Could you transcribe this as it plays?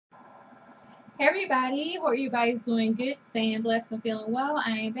Hey everybody, hope everybody's doing good, staying blessed and feeling well.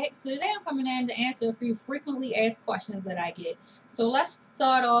 I am back. So today I'm coming in to answer a few frequently asked questions that I get. So let's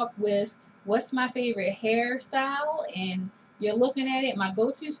start off with what's my favorite hairstyle? And you're looking at it, my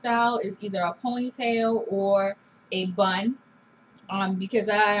go-to style is either a ponytail or a bun. Because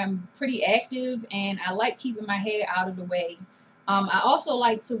I'm pretty active and I like keeping my hair out of the way. I also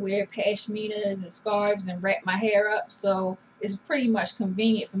like to wear pashminas and scarves and wrap my hair up, so it's pretty much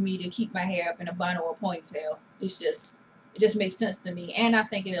convenient for me to keep my hair up in a bun or a ponytail. It just makes sense to me, and I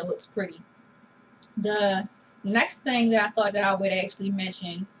think it looks pretty. The next thing that I thought that I would actually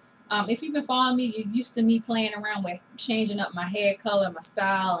mention, if you've been following me, you're used to me playing around with changing up my hair color, my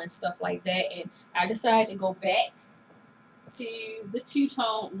style, and stuff like that, and I decided to go back to the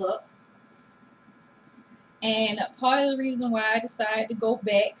two-tone look. And part of the reason why I decided to go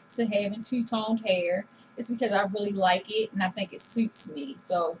back to having two-toned hair is because I really like it and I think it suits me.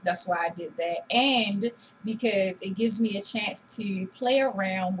 So that's why I did that. And because it gives me a chance to play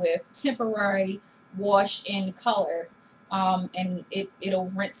around with temporary wash in color. And it'll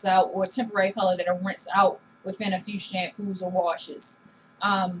rinse out, or temporary color that'll rinse out within a few shampoos or washes.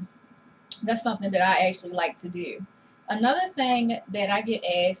 Um, that's something that I actually like to do. Another thing that I get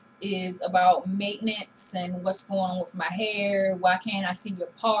asked is about maintenance and what's going on with my hair. Why can't I see your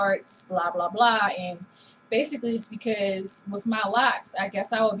parts? Blah, blah, blah. And basically, it's because with my locks, I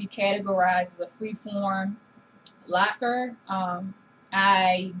guess I would be categorized as a freeform locker.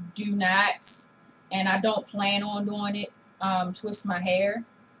 I do not, and I don't plan on doing it, twist my hair.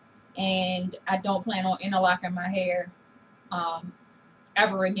 And I don't plan on interlocking my hair. Um,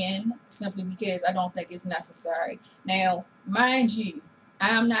 Ever again, simply because I don't think it's necessary. Now, mind you,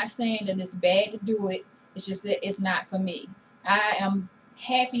 I'm not saying that it's bad to do it. It's just that it's not for me. I am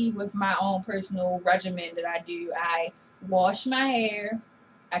happy with my own personal regimen that I do. I wash my hair,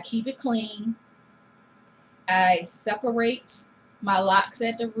 I keep it clean, I separate my locks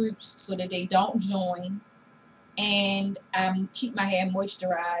at the roots so that they don't join, and I keep my hair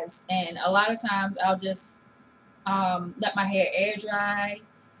moisturized. And a lot of times I'll just let my hair air dry.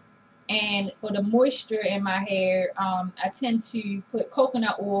 And for the moisture in my hair, I tend to put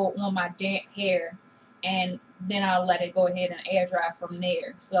coconut oil on my damp hair, and then I'll let it go ahead and air dry from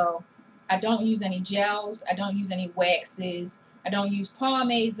there. So I don't use any gels, I don't use any waxes, I don't use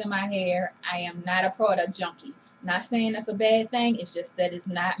pomades in my hair. I am not a product junkie. Not saying that's a bad thing, it's just that it's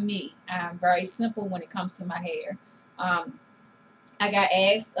not me. I'm very simple when it comes to my hair. Um, I got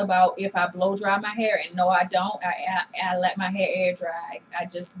asked about if I blow dry my hair, and no, I don't. I let my hair air dry. I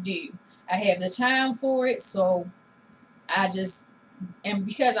just do. I have the time for it, so I just, and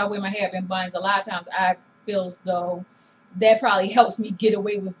because I wear my hair up in buns, a lot of times I feel as though that probably helps me get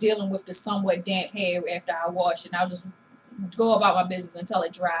away with dealing with the somewhat damp hair after I wash it. And I'll just go about my business until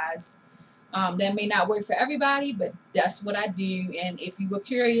it dries. That may not work for everybody, but that's what I do. And if you were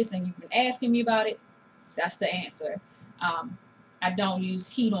curious and you've been asking me about it, that's the answer. Um, I don't use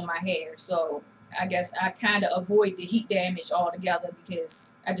heat on my hair, so I guess I kind of avoid the heat damage altogether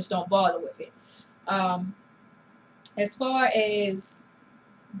because I just don't bother with it. Um, as far as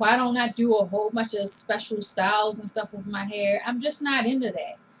why don't I do a whole bunch of special styles and stuff with my hair, I'm just not into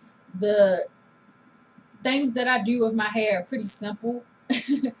that. The things that I do with my hair are pretty simple.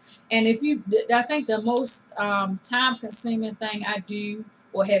 And I think the most time consuming thing I do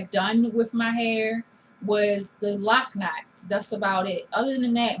or have done with my hair was the lock knots. That's about it. Other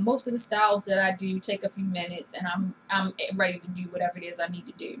than that, most of the styles that I do take a few minutes, and I'm ready to do whatever it is I need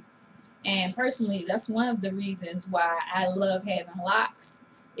to do. And personally, that's one of the reasons why I love having locks,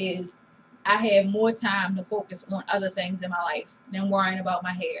 is I have more time to focus on other things in my life than worrying about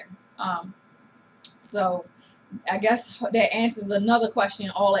my hair. So I guess that answers another question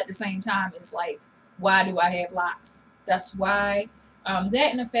all at the same time. It's like, why do I have locks? That's why. That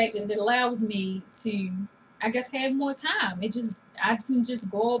and the fact that it allows me to, I guess, have more time. I can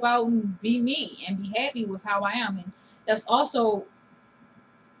just go about and be me and be happy with how I am. And that's also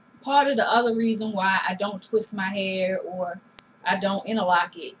part of the other reason why I don't twist my hair or I don't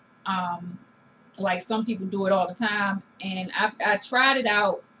interlock it. Like some people do it all the time, and I tried it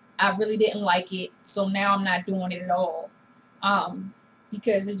out. I really didn't like it, so now I'm not doing it at all,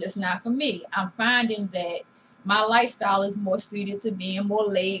 because it's just not for me. I'm finding that my lifestyle is more suited to being more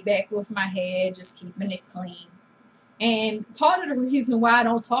laid back with my hair, just keeping it clean. And part of the reason why I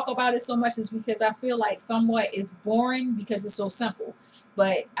don't talk about it so much is because I feel like somewhat it's boring because it's so simple.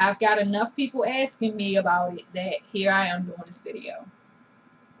 But I've got enough people asking me about it that here I am doing this video.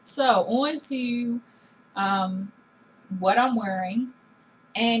 So on to um, what I'm wearing.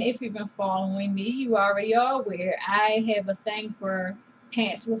 And if you've been following me, you already are aware I have a thing for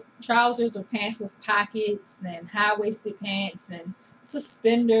pants with trousers or pants with pockets and high-waisted pants and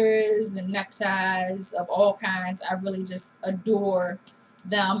suspenders and neckties of all kinds. I really just adore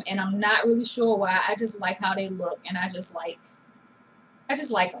them, and I'm not really sure why. I just like how they look, and I just like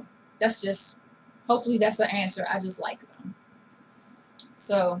them. That's just, hopefully that's an answer. I just like them.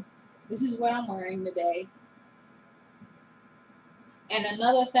 So this is what I'm wearing today. And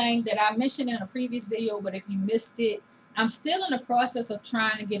another thing that I mentioned in a previous video, but if you missed it, I'm still in the process of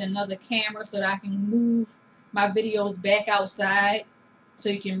trying to get another camera so that I can move my videos back outside so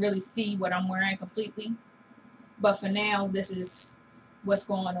you can really see what I'm wearing completely. But for now, this is what's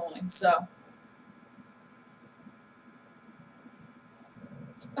going on. So,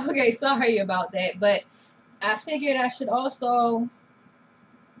 okay, sorry about that, but I figured I should also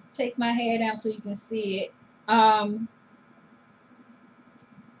take my hair down so you can see it.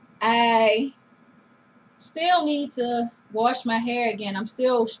 I still need to wash my hair again. I'm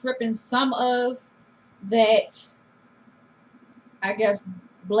still stripping some of that, I guess,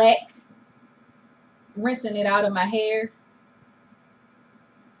 black, rinsing it out of my hair.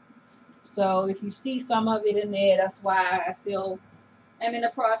 So if you see some of it in there, that's why I still am in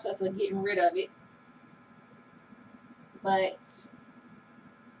the process of getting rid of it. But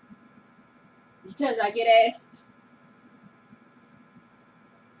because I get asked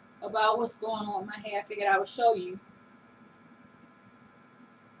about what's going on with my hair, I figured I would show you.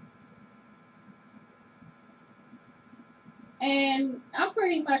 And I'm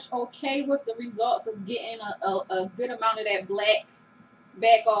pretty much okay with the results of getting a good amount of that black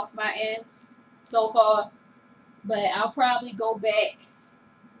back off my ends so far. But I'll probably go back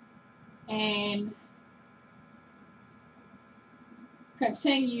and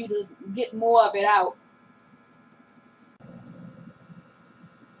continue to get more of it out.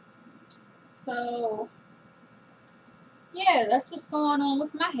 So yeah, that's what's going on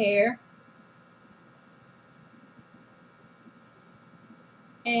with my hair.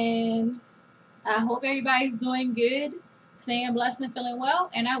 And I hope everybody's doing good, staying blessed and feeling well.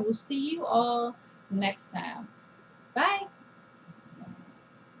 And I will see you all next time. Bye.